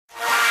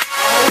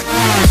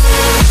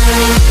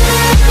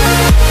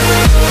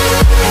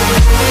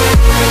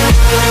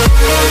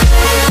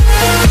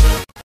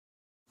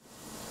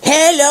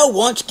Hello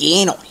once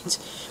again, audience.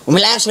 When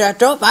we last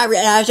left off, I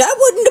realized I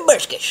wasn't the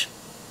biscuits.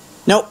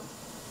 Nope.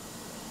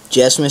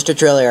 Just Mr.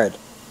 Trolliard.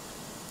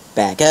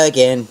 Back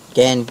again.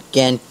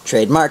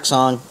 Trademark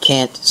song,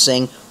 can't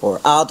sing,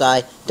 or I'll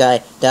die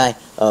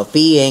of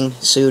being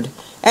sued.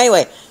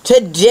 Anyway,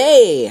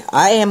 today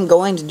I am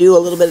going to do a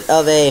little bit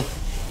of a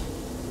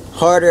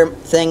harder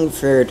thing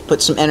to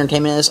put some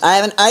entertainment in this. I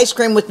have an ice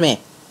cream with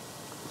me.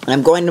 And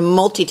I'm going to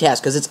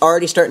multitask because it's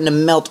already starting to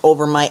melt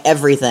over my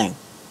everything.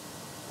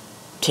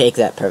 Take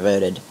that,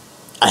 perverted.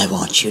 I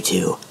want you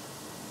to.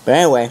 But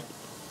anyway,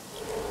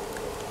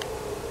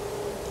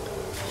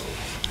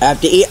 I have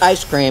to eat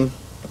ice cream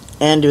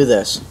and do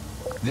this.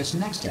 This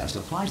next test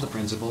applies the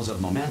principles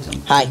of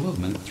momentum Hi. to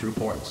movement through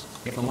ports.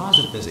 If the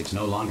laws of physics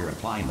no longer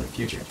apply in the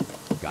future,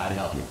 God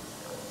help you.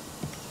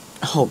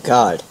 Oh,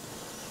 God.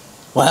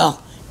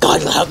 Well,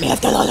 God will help me if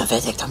the laws of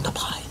physics don't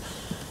apply.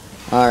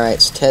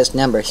 Alright, so test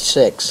number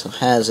 6. So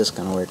how is this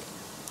going to work?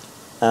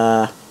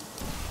 I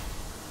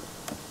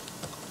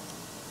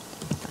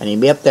need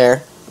to be up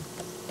there.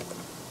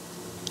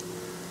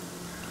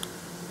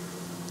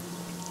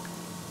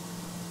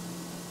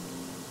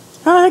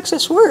 How does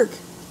this work?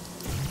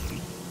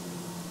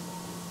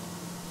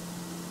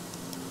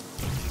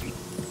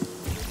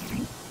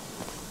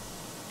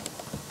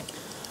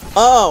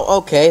 Oh,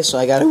 okay, so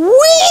I gotta...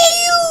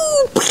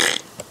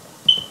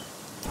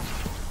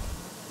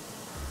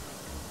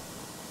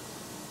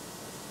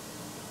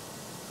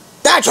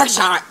 That trick's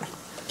hot!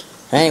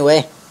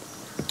 Anyway,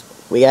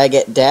 we gotta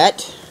get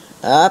that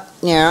up,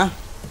 yeah.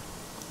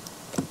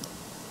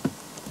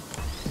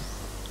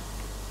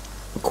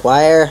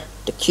 Acquire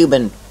the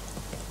Cuban.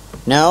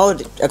 No,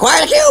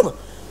 acquire the cube!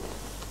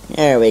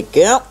 There we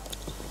go.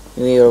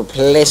 We will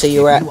place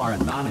You at. are a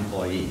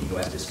non-employee who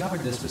has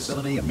discovered this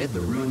facility amid the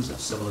ruins of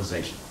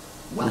civilization.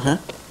 Welcome.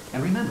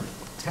 And remember,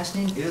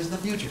 testing is the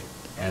future.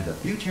 And the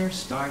future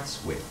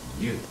starts with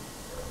you.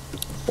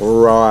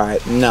 Right,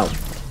 no.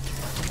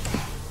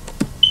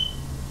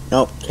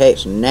 Okay,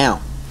 so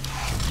now.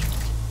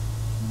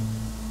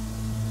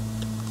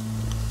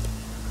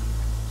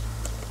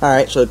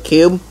 Alright, so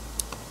cube.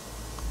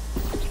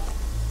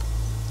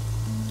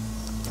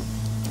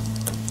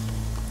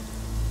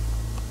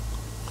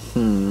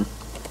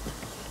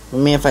 I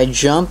mean, if I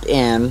jump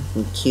in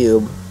the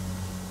cube,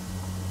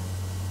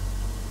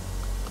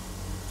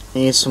 I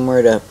need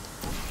somewhere to,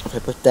 if I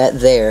put that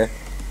there,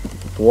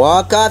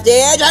 walk off the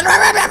edge and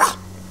that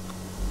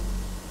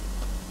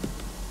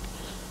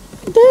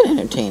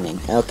entertaining.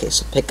 Okay,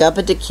 so pick up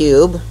at the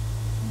cube,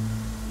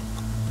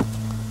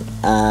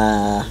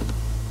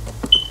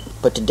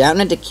 put it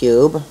down at the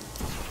cube,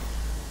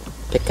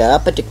 pick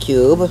up at the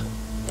cube,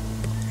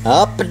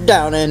 up and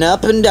down and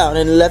left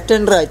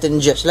and right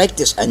and just like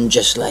this and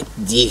just like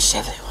this,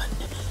 everyone.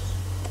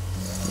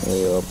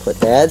 We will put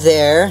that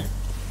there.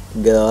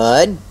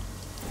 Good.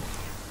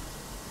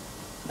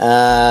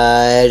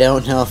 I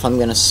don't know if I'm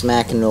gonna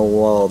smack into a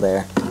wall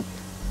there,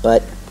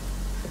 but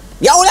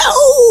YOLO!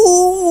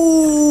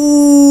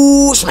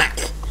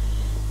 Smack!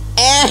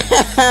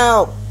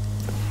 Ow!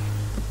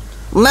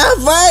 My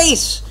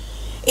face!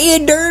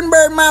 It darn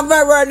burned my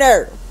face right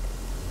there.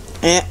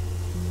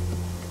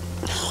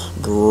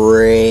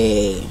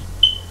 Great.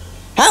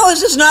 How is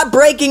this not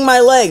breaking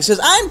my legs? Because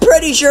I'm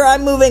pretty sure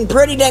I'm moving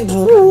pretty dang...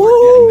 We're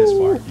getting this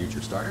far,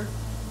 future starter.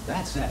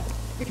 That said,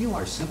 if you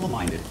are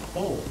simple-minded,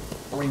 bold,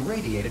 or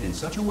irradiated in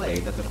such a way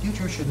that the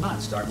future should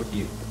not start with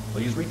you,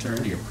 please return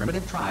to your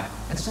primitive tribe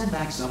and send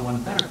back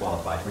someone better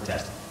qualified for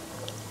testing.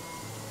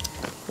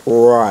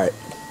 Right.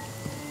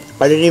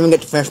 I didn't even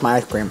get to finish my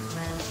ice cream.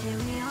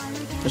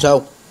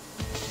 So...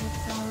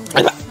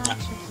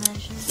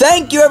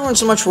 thank you everyone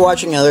so much for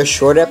watching another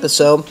short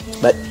episode,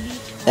 but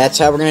that's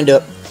how we're going to do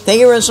it. Thank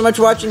you everyone so much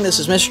for watching. This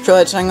is Mr.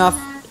 Trolliard signing off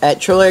at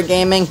Trolliard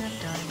Gaming.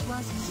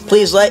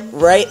 Please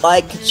rate,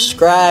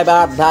 subscribe.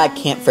 I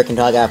can't freaking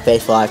talk. I got a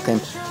faithful ice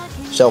cream.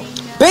 So,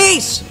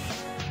 peace!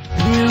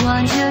 You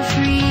want your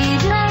freedom.